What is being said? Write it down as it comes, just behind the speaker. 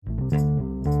Good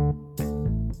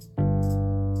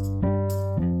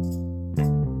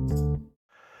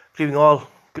evening all.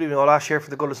 Good evening all. Ash here for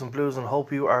the Goodison Blues, and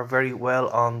hope you are very well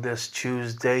on this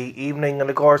Tuesday evening. And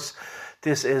of course,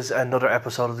 this is another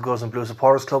episode of the Goodison Blues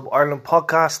Supporters Club Ireland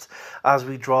podcast as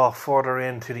we draw further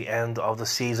into the end of the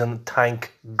season.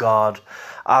 Thank God.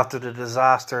 After the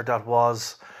disaster that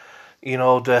was,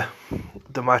 the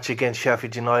match against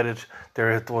Sheffield United,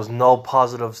 there was no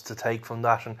positives to take from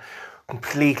that, and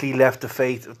completely left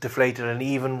deflated. And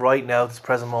even right now, at this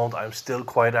present moment, I'm still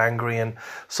quite angry, and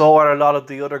so are a lot of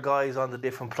the other guys on the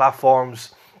different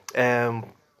platforms, the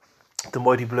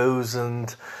Mighty Blues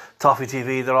and Toffee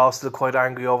TV. They're all still quite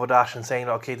angry over that and saying,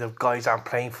 okay, the guys aren't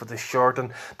playing for the shirt,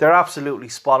 and they're absolutely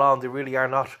spot on. They really are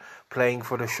not playing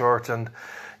for the shirt, and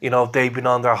they've been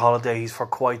on their holidays for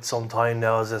quite some time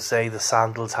now. As I say, the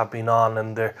sandals have been on,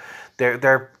 and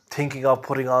they're thinking of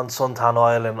putting on suntan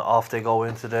oil, and off they go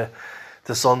into the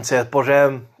sunset. But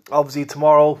obviously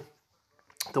tomorrow,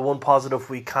 the one positive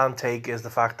we can take is the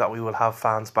fact that we will have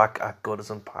fans back at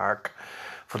Goodison Park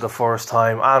for the first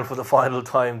time and for the final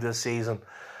time this season.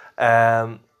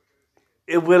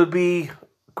 It will be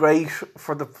great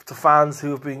for the fans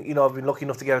who have been lucky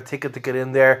enough to get a ticket to get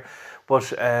in there.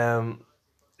 But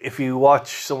if you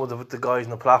watch some of the guys on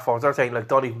the platforms, they're saying,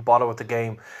 don't even bother with the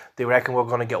game. They reckon we're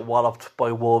going to get walloped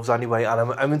by Wolves anyway.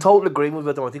 And I'm in total agreement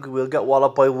with them. I think we will get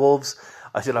walloped by Wolves.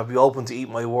 I said I'd be open to eat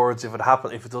my words if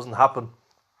it doesn't happen.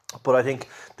 But I think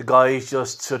the guys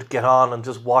just should get on and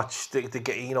just watch get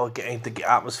into the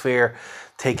atmosphere,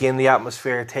 take in the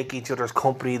atmosphere, take each other's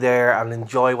company there and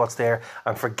enjoy what's there,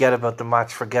 and forget about the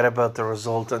match, forget about the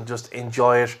result, and just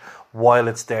enjoy it while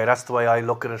it's there. That's the way I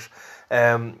look at it.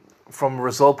 From a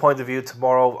result point of view,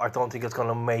 tomorrow, I don't think it's going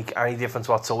to make any difference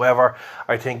whatsoever.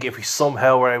 I think if we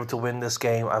somehow were able to win this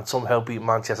game and somehow beat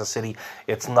Manchester City,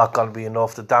 it's not going to be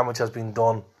enough. The damage has been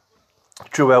done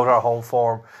throughout our home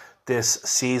form this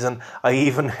season. I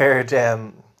even heard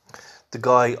the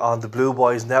guy on the Blue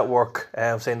Boys Network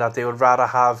saying that they would rather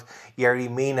have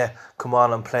Yerry Mina come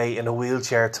on and play in a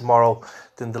wheelchair tomorrow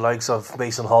than the likes of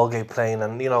Mason Holgate playing.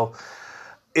 And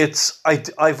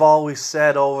I've always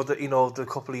said over the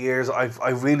couple of years, I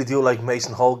really do like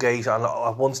Mason Holgate, and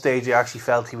at one stage I actually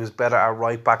felt he was better at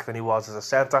right back than he was as a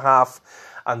centre half,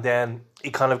 and then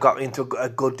he kind of got into a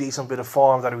good decent bit of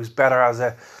form that he was better as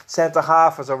a centre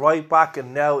half, as a right back,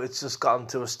 and now it's just gotten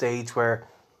to a stage where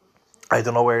I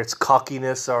don't know where it's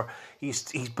cockiness or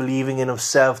he's believing in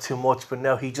himself too much, but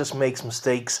now he just makes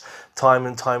mistakes time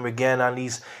and time again, and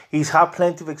he's had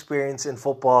plenty of experience in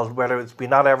football, whether it's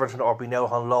been at Everton or been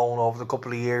out on loan over the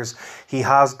couple of years. He's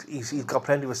got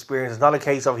plenty of experience. It's not a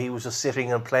case of he was just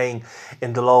sitting and playing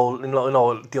in the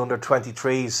the under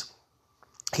 23s.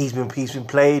 He's been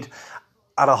played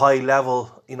at a high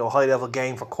level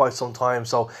game for quite some time,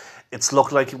 so it's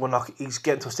looked like he's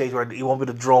getting to a stage where he won't be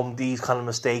able to drum these kind of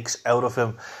mistakes out of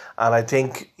him. And I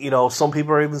think, some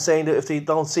people are even saying that if they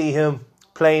don't see him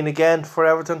playing again for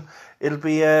Everton, it'll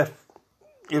be a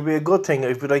good thing.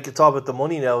 If we like to talk about the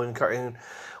money now, in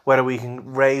whether we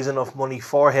can raise enough money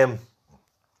for him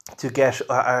to get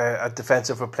a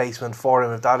defensive replacement for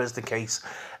him, if that is the case.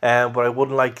 But I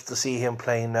wouldn't like to see him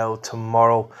playing now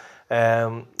tomorrow.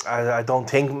 I don't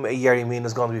think Yerry Mina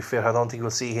is going to be fit. I don't think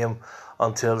we'll see him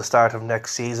until the start of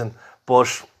next season.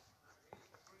 But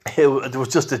it was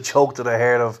just a joke that I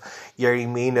heard of Yerry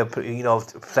Mina,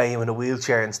 playing in a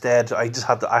wheelchair instead. I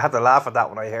had to laugh at that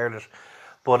when I heard it.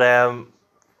 But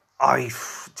I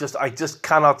just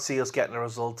cannot see us getting a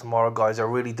result tomorrow, guys. I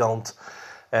really don't.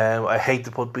 I hate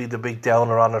to be the big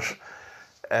downer on it.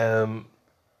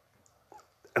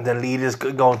 And then leaders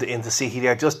going into City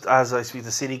there, just as I speak,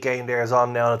 the City game there is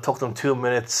on now, and it took them 2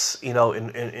 minutes,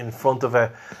 in front of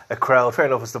a crowd. Fair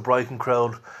enough, it's the Brighton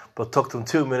crowd, but it took them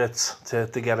 2 minutes to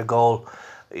get a goal,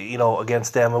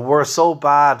 against them. And we're so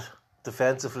bad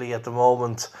defensively at the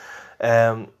moment,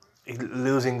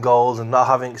 losing goals and not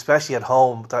having, especially at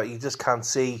home, that you just can't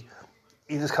see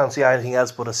anything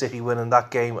else but a City winning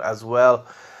that game as well.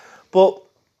 But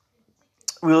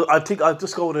I think I'll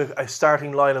just go with a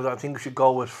starting lineup that I think we should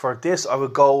go with for this. I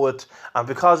would go with, and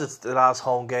because it's the last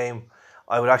home game,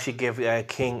 I would actually give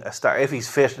King a start. If he's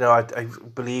fit now, I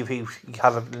believe he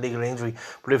had a legal injury,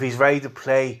 but if he's ready to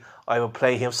play, I would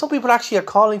play him. Some people actually are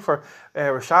calling for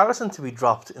Richarlison to be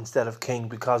dropped instead of King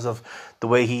because of the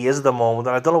way he is at the moment.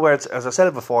 And I don't know where it's, as I said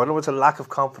it before, I don't know where it's a lack of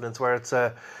confidence, where it's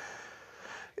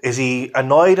is he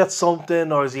annoyed at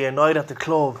something, or is he annoyed at the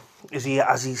club? Is he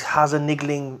has a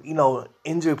niggling,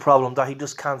 injury problem that he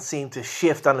just can't seem to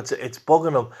shift, and it's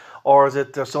bugging him? Or is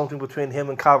it there's something between him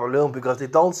and Calvert-Lewin, because they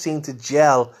don't seem to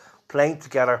gel playing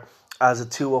together as a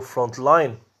two up front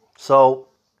line? So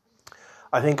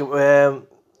I think I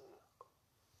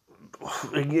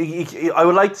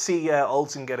would like to see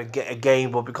Olsen get a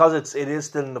game, but because it is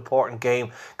still an important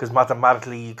game, because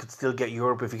mathematically you could still get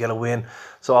Europe if you get a win.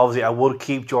 So obviously I would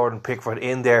keep Jordan Pickford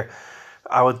in there.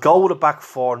 I would go with a back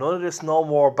four. None of this, no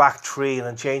more back three and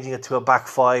then changing it to a back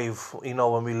five,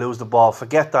 when we lose the ball.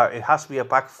 Forget that. It has to be a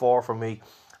back four for me.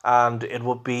 And it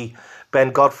would be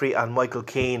Ben Godfrey and Michael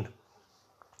Keane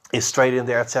is straight in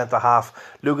there at centre half.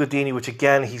 Luca Dini, which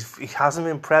again, he hasn't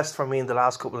impressed for me in the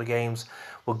last couple of games,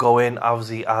 will go in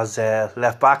obviously as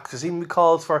left back. There's even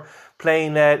calls for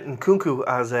playing Nkunku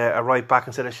as a right back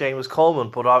instead of Seamus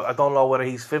Coleman, but I don't know whether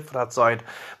he's fit for that side.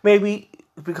 Maybe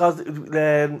because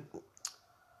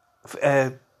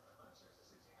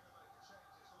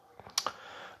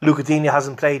Luca Dini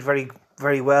hasn't played very,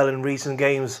 very well in recent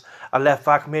games at left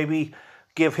back. Maybe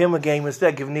give him a game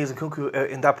instead, give Niels Nkunku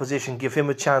in that position, give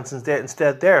him a chance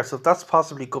instead there. So that's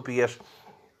possibly could be it.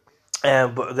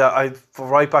 But for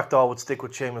right back though, I would stick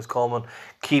with Seamus Coleman.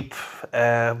 Keep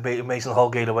Mason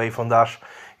Holgate away from that.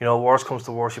 Worst comes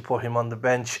to worst, you put him on the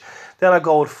bench. Then I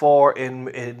go with four in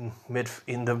the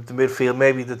midfield,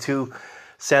 maybe the two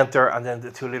centre and then the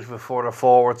two a little bit further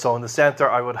forward. So in the centre,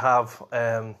 I would have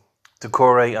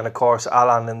Doucouré and of course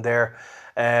Alan in there.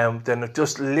 Then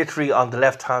just literally on the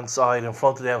left hand side in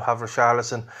front of them have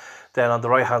Richarlison. Then on the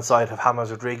right hand side have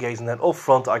James Rodriguez, and then up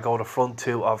front I go the front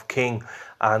two of King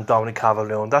and Dominic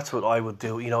Calvert-Lewin. That's what I would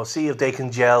do. See if they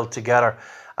can gel together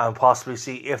and possibly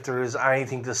see if there is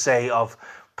anything to say of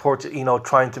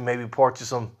trying to maybe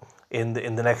purchase him in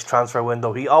the next transfer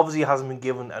window. He obviously hasn't been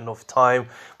given enough time.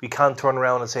 We can't turn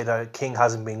around and say that King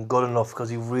hasn't been good enough, because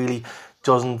he really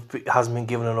hasn't been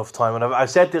given enough time. And I've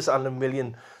said this on a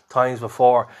million times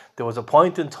before. There was a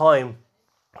point in time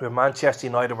where Manchester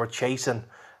United were chasing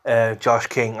Josh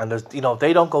King, and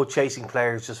they don't go chasing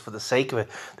players just for the sake of it.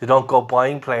 They don't go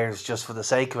buying players just for the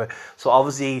sake of it. So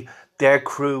obviously their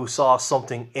crew saw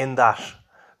something in that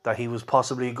he was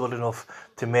possibly good enough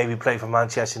to maybe play for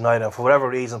Manchester United, and for whatever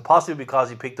reason, possibly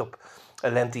because he picked up a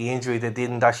lengthy injury, they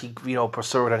didn't actually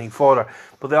pursue it any further.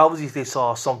 But they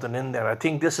saw something in there. I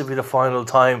think this will be the final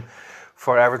time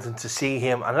for Everton to see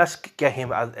him, and let's get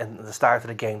him at the start of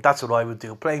the game. That's what I would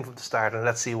do, playing from the start, and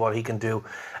let's see what he can do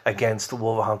against the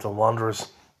Wolverhampton Wanderers.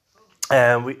 We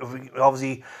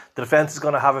obviously, the defence is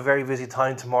going to have a very busy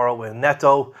time tomorrow with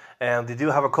Neto. They do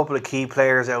have a couple of key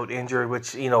players out injured,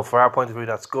 which, for our point of view,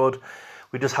 that's good.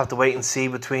 We just have to wait and see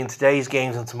between today's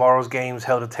games and tomorrow's games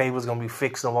how the table is going to be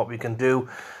fixed and what we can do.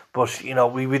 But,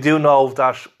 we do know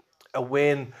that a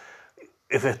win,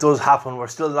 if it does happen, we're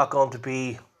still not going to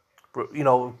be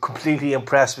completely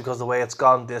impressed because of the way it's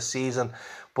gone this season.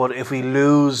 But if we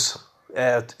lose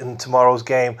in tomorrow's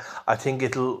game, I think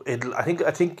it'll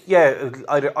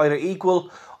either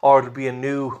equal or it'll be a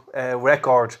new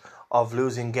record of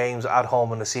losing games at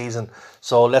home in the season.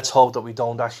 So let's hope that we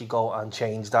don't actually go and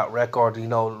change that record.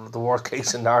 The worst case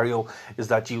scenario is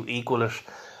that you equal it.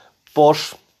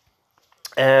 But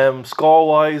score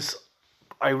wise,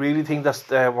 I really think that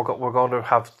we're going to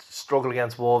have struggle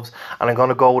against Wolves, and I'm going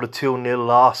to go with a 2-0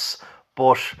 loss.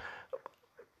 But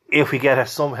if we get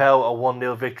somehow a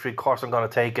 1-0 victory, of course I'm going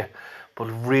to take it. But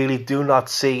really do not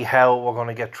see how we're going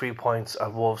to get 3 points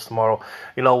at Wolves tomorrow.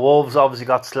 Wolves obviously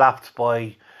got slapped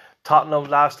by Tottenham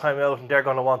last time out, and they're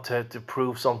going to want to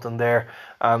prove something there.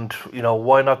 And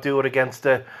why not do it against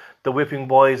the whipping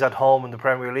boys at home in the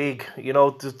Premier League?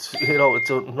 It's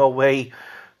no way.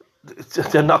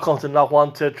 They're not going to not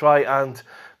want to try and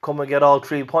come and get all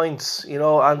 3 points,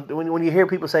 And when you hear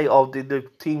people say, "Oh, the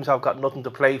teams have got nothing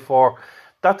to play for,"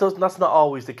 that's not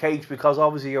always the case, because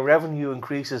obviously your revenue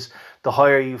increases the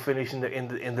higher you finish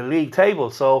in the league table.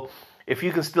 So if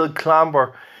you can still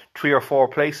clamber 3 or 4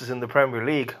 places in the Premier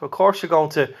League, of course you're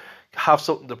going to have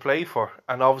something to play for.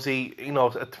 And obviously,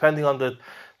 depending on the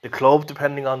club,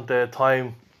 depending on the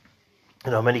time,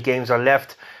 many games are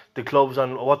left, the clubs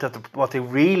on what they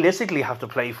realistically have to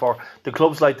play for. The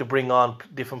clubs like to bring on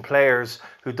different players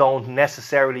who don't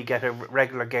necessarily get a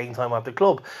regular game time at the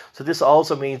club. So this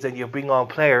also means that you bring on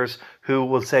players who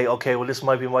will say, okay, well, this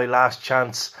might be my last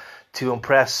chance to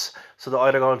impress. So they're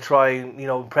either going to try and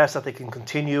impress that they can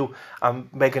continue and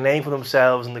make a name for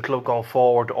themselves in the club going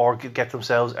forward, or get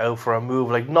themselves out for a move.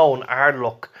 Like knowing our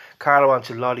luck, Carlo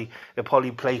Ancelotti will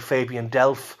probably play Fabian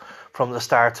Delph from the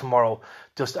start tomorrow.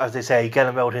 Just as they say, get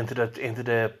him out into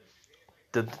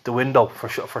the window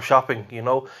for shopping,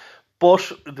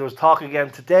 But there was talk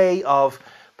again today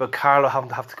but Carlo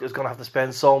is going to have to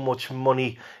spend so much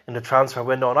money in the transfer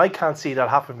window, and I can't see that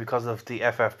happen because of the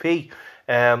FFP.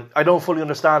 I don't fully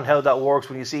understand how that works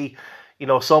when you see,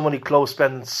 so many clubs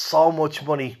spending so much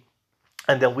money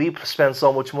and then we spend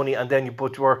so much money, and then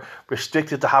but you're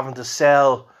restricted to having to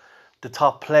sell the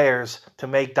top players to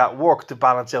make that work, to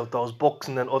balance out those books,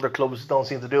 and then other clubs don't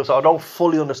seem to do so. I don't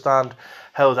fully understand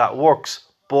how that works,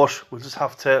 but we'll just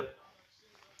have to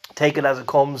take it as it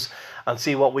comes and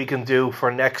see what we can do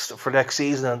for next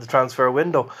season and the transfer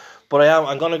window. But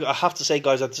I have to say,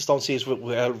 guys, I just don't see us.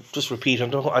 Just repeat,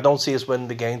 I don't see us winning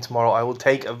the game tomorrow. I will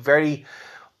take a very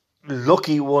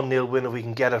lucky 1-0 win if we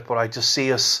can get it, but I just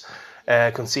see us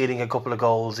conceding a couple of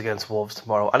goals against Wolves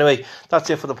tomorrow. Anyway, that's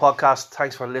it for the podcast.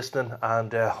 Thanks for listening,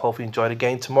 and hope you enjoy the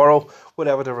game tomorrow,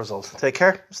 whatever the result. Take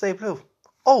care, stay blue.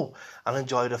 Oh, and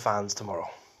enjoy the fans tomorrow.